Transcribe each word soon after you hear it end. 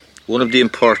One of the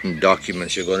important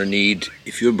documents you're going to need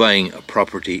if you're buying a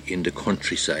property in the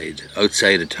countryside,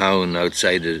 outside a town,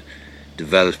 outside a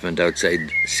development, outside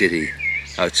a city,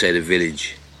 outside a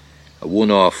village, a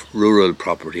one-off rural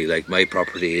property like my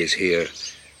property is here,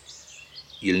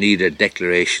 you'll need a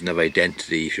declaration of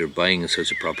identity if you're buying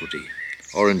such a property.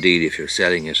 Or indeed if you're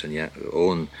selling it and you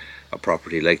own a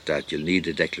property like that, you'll need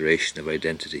a declaration of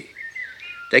identity.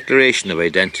 Declaration of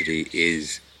identity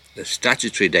is a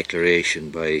statutory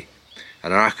declaration by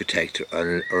an architect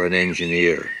or an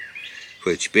engineer,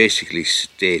 which basically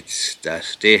states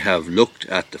that they have looked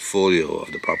at the folio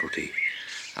of the property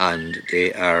and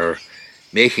they are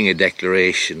making a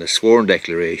declaration, a sworn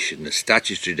declaration, a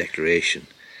statutory declaration,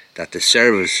 that the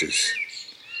services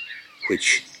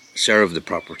which serve the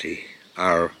property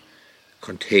are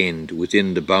contained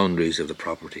within the boundaries of the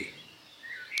property.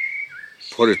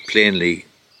 Put it plainly,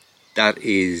 that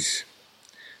is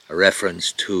a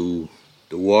reference to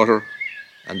the water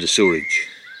and the sewerage.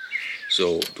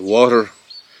 So the water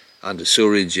and the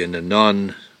sewerage in a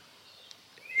non-urban,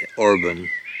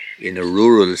 in a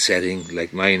rural setting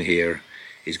like mine here,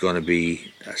 is going to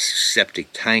be a septic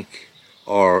tank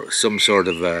or some sort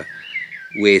of a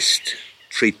waste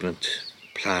treatment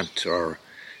plant or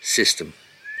system,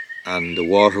 and the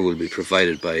water will be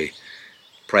provided by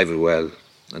private well,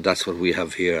 and that's what we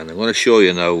have here. And I'm going to show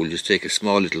you now. We'll just take a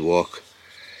small little walk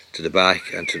to the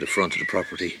back and to the front of the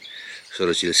property so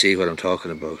that you'll see what I'm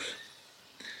talking about.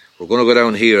 We're going to go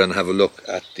down here and have a look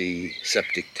at the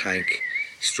septic tank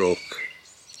stroke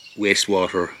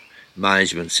wastewater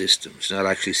management system. It's not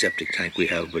actually a septic tank we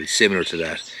have, but it's similar to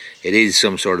that. It is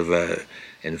some sort of a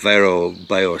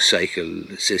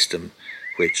biocycle system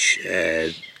which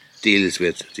deals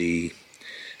with the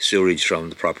sewage from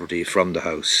the property, from the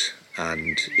house,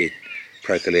 and it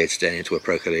percolates then into a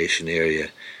percolation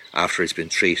area after it's been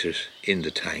treated in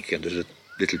the tank, and there's a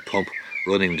little pump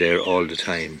running there all the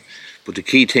time. But the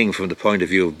key thing from the point of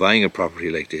view of buying a property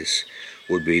like this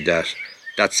would be that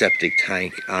that septic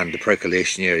tank and the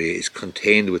percolation area is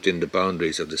contained within the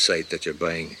boundaries of the site that you're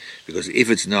buying, because if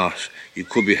it's not, you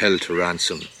could be held to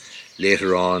ransom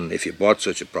later on if you bought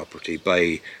such a property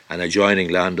by an adjoining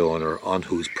landowner on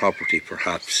whose property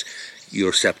perhaps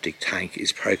your septic tank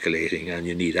is percolating and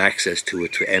you need access to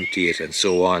it to empty it and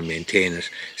so on, maintain it,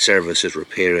 service it,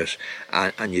 repair it,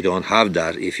 and you don't have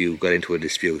that if you got into a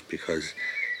dispute because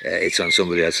it's on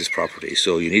somebody else's property.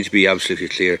 So you need to be absolutely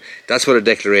clear. That's what a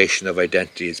declaration of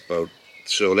identity is about.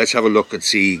 So let's have a look and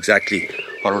see exactly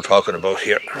what we're talking about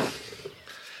here.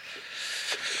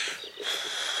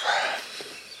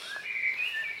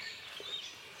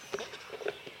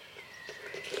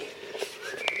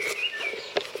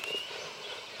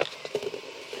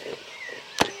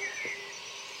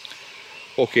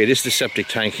 Okay, this is the septic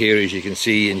tank here, as you can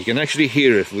see, and you can actually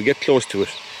hear it. If we get close to it,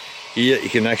 you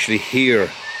can actually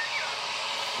hear.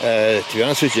 To be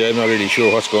honest with you, I'm not really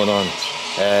sure what's going on,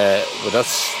 but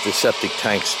that's the septic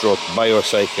tank stroke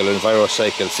biocycle and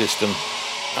envirocycle system,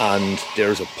 and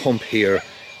there's a pump here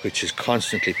which is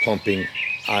constantly pumping,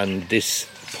 and this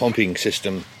pumping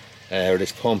system, or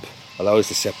this pump, allows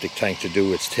the septic tank to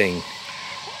do its thing.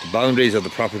 The boundaries of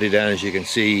the property then, as you can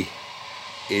see,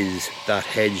 is that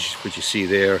hedge which you see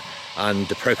there, and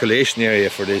the percolation area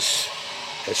for this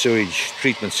sewage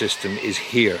treatment system is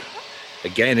here.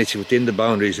 Again, it's within the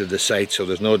boundaries of the site, so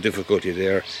there's no difficulty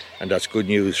there, and that's good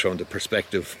news from the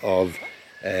perspective of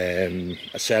a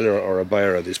seller or a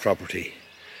buyer of this property.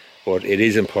 But it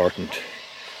is important.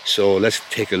 So let's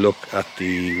take a look at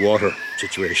the water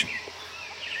situation.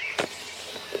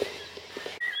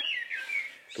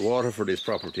 The water for this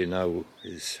property now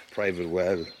is private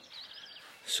well.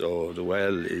 So the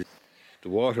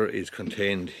water is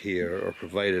contained here or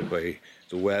provided by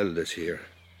the well that's here.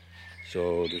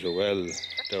 So there's a well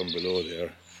down below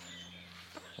there,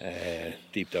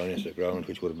 deep down into the ground,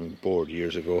 which would have been bored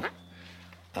years ago,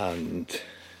 and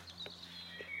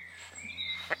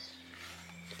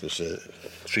there's a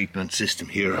treatment system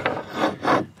here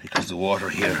because the water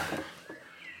here,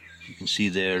 you can see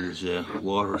there's a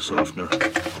water softener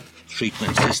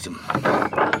treatment system,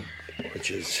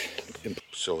 which is,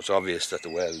 so it's obvious that the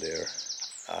well there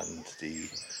and the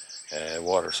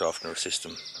water softener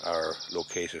system are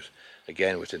located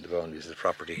again within the boundaries of the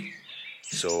property.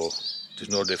 So there's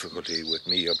no difficulty with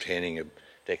me obtaining a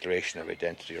declaration of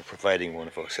identity or providing one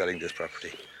if I was selling this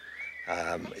property.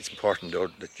 It's important though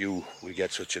that you will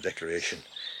get such a declaration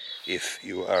if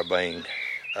you are buying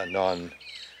a non-urban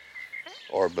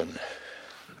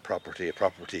property, a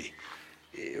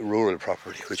rural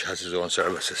property which has its own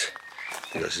services,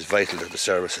 because it's vital that the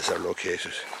services are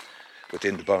located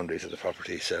within the boundaries of the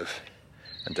property itself.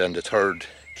 And then the third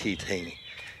key thing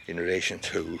in relation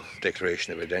to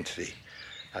declaration of identity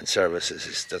and services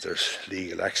is that there's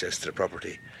legal access to the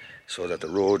property, so that the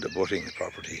road abutting the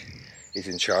property is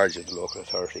in charge of the local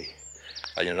authority,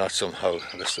 and you're not somehow,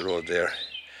 unless the road there,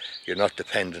 you're not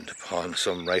dependent upon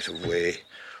some right of way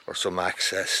or some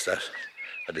access that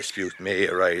a dispute may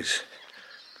arise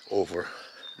over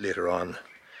later on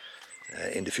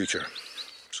in the future.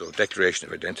 So declaration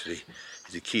of identity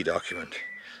is a key document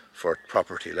for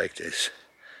property like this,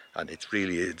 and it's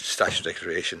really a statutory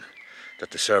declaration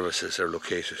that the services are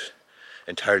located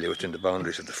entirely within the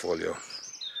boundaries of the folio,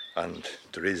 and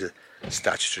there is a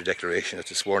statutory declaration,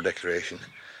 it's a sworn declaration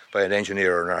by an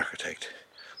engineer or an architect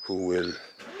who will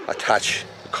attach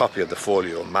a copy of the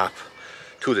folio map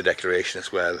to the declaration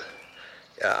as well,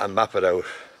 and map it out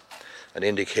and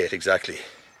indicate exactly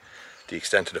the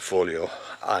extent of the folio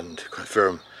and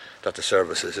confirm that the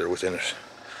services are within it.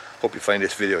 Hope you find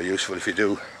this video useful. If you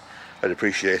do, I'd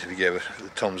appreciate if you gave it a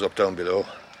thumbs up down below,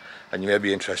 and you may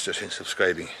be interested in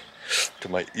subscribing to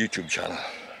my YouTube channel.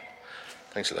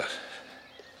 Thanks a lot.